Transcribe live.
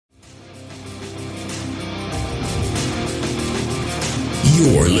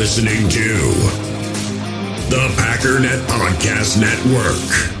You're listening to the Packernet Podcast Network.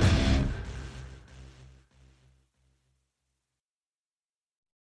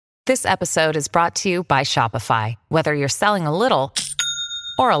 This episode is brought to you by Shopify. Whether you're selling a little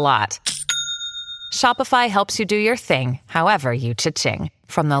or a lot, Shopify helps you do your thing, however you cha-ching.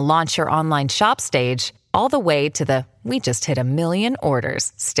 From the launch your online shop stage, all the way to the we just hit 1 million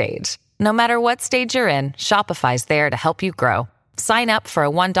orders stage. No matter what stage you're in, Shopify's there to help you grow. Sign up for a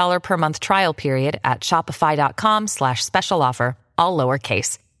 $1 per month trial period at shopify.com/special offer, all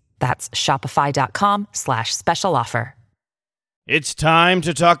lowercase. That's shopify.com/special offer. It's time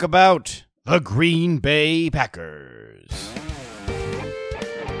to talk about the Green Bay Packers.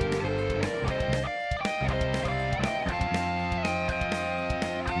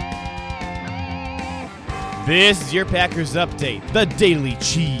 This is your Packers Update, the Daily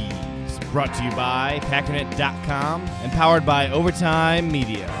Cheese, brought to you by Packernet.com and powered by Overtime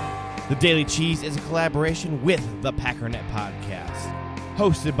Media. The Daily Cheese is a collaboration with the Packernet Podcast,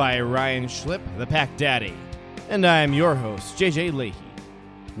 hosted by Ryan Schlip, the Pack Daddy, and I'm your host, JJ Leahy.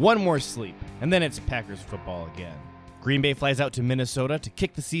 One more sleep, and then it's Packers football again. Green Bay flies out to Minnesota to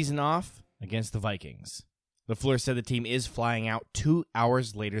kick the season off against the Vikings. LaFleur said the team is flying out 2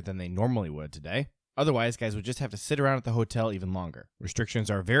 hours later than they normally would today. Otherwise, guys would just have to sit around at the hotel even longer.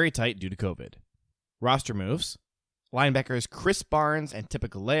 Restrictions are very tight due to COVID. Roster moves. Linebackers Chris Barnes and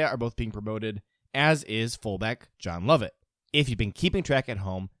Tipikalea are both being promoted, as is fullback John Lovett. If you've been keeping track at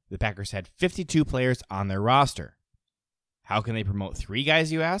home, the Packers had 52 players on their roster. How can they promote 3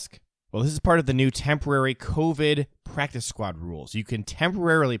 guys, you ask? Well, this is part of the new temporary COVID practice squad rules. You can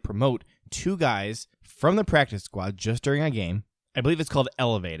temporarily promote 2 guys from the practice squad just during a game. I believe it's called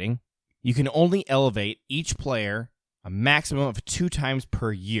elevating. You can only elevate each player a maximum of 2 times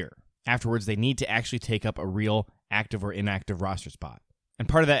per year. Afterwards, they need to actually take up a real active or inactive roster spot. And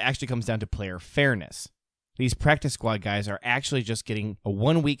part of that actually comes down to player fairness. These practice squad guys are actually just getting a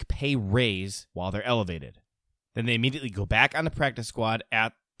 1-week pay raise while they're elevated. Then they immediately go back on the practice squad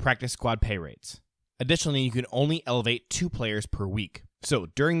at practice squad pay rates. Additionally, you can only elevate 2 players per week. So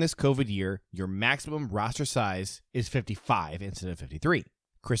during this COVID year, your maximum roster size is 55 instead of 53.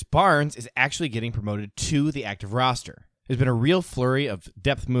 Chris Barnes is actually getting promoted to the active roster. There's been a real flurry of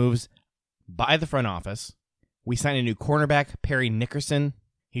depth moves by the front office. We signed a new cornerback, Perry Nickerson.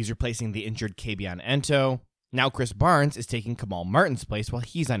 He's replacing the injured Kabion Ento. Now Chris Barnes is taking Kamal Martin's place while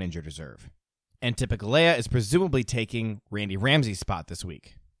he's on injured reserve. And Tipikalea is presumably taking Randy Ramsey's spot this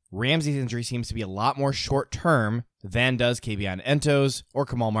week. Ramsey's injury seems to be a lot more short-term than does Kabion Ento's or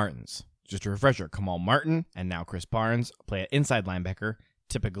Kamal Martin's. Just a refresher, Kamal Martin and now Chris Barnes play at inside linebacker.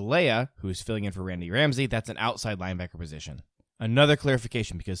 Tipikalea, who's filling in for Randy Ramsey, that's an outside linebacker position. Another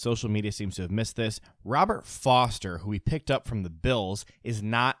clarification, because social media seems to have missed this, Robert Foster, who we picked up from the Bills, is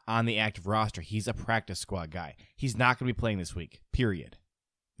not on the active roster. He's a practice squad guy. He's not going to be playing this week, period.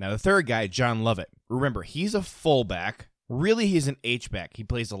 Now, the third guy, John Lovett. Remember, he's a fullback. Really, he's an H-back. He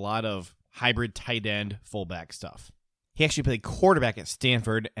plays a lot of hybrid tight end fullback stuff. He actually played quarterback at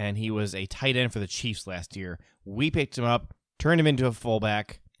Stanford, and he was a tight end for the Chiefs last year. We picked him up, turned him into a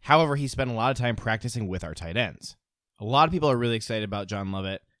fullback. However, he spent a lot of time practicing with our tight ends. A lot of people are really excited about John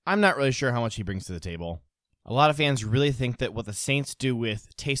Lovett. I'm not really sure how much he brings to the table. A lot of fans really think that what the Saints do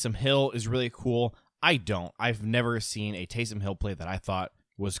with Taysom Hill is really cool. I don't. I've never seen a Taysom Hill play that I thought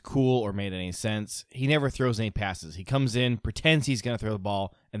was cool or made any sense. He never throws any passes. He comes in, pretends he's going to throw the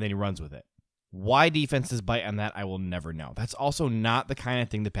ball, and then he runs with it. Why defenses bite on that, I will never know. That's also not the kind of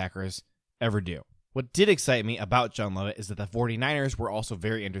thing the Packers ever do. What did excite me about John Lovett is that the 49ers were also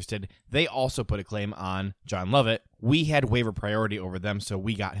very interested. They also put a claim on John Lovett. We had waiver priority over them, so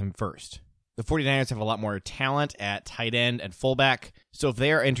we got him first. The 49ers have a lot more talent at tight end and fullback, so if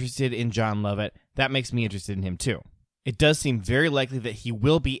they are interested in John Lovett, that makes me interested in him too. It does seem very likely that he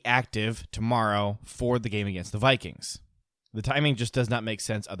will be active tomorrow for the game against the Vikings. The timing just does not make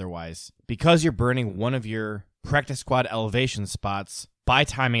sense otherwise, because you're burning one of your practice squad elevation spots by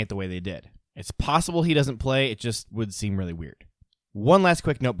timing it the way they did. It's possible he doesn't play, it just would seem really weird. One last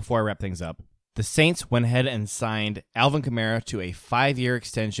quick note before I wrap things up. The Saints went ahead and signed Alvin Kamara to a 5-year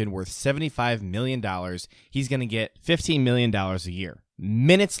extension worth $75 million. He's going to get $15 million a year.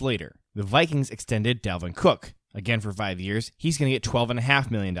 Minutes later, the Vikings extended Dalvin Cook, again for 5 years. He's going to get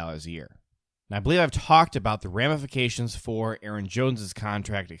 $12.5 million a year. Now, I believe I've talked about the ramifications for Aaron Jones'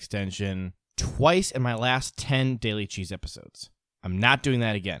 contract extension twice in my last 10 Daily Cheese episodes. I'm not doing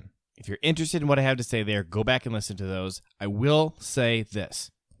that again. If you're interested in what I have to say there, go back and listen to those. I will say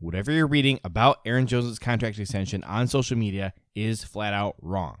this. Whatever you're reading about Aaron Jones' contract extension on social media is flat out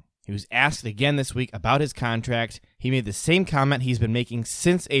wrong. He was asked again this week about his contract. He made the same comment he's been making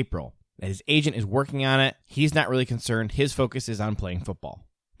since April, that his agent is working on it. He's not really concerned. His focus is on playing football.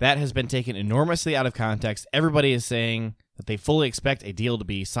 That has been taken enormously out of context. Everybody is saying that they fully expect a deal to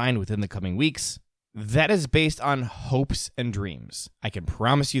be signed within the coming weeks. That is based on hopes and dreams. I can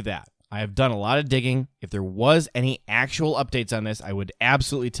promise you that. I have done a lot of digging. If there was any actual updates on this, I would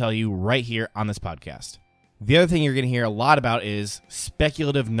absolutely tell you right here on this podcast. The other thing you're going to hear a lot about is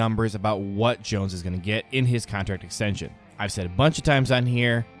speculative numbers about what Jones is going to get in his contract extension. I've said a bunch of times on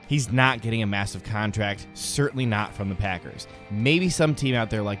here, he's not getting a massive contract, certainly not from the Packers. Maybe some team out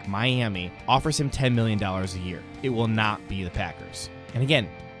there like Miami offers him $10 million a year. It will not be the Packers. And again,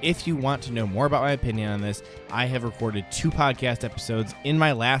 if you want to know more about my opinion on this, I have recorded 2 podcast episodes in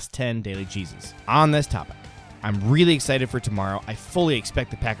my last 10 Daily Cheeses on this topic. I'm really excited for tomorrow. I fully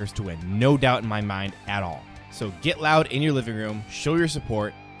expect the Packers to win, no doubt in my mind at all. So get loud in your living room, show your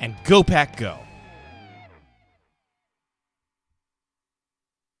support, and go Pack Go!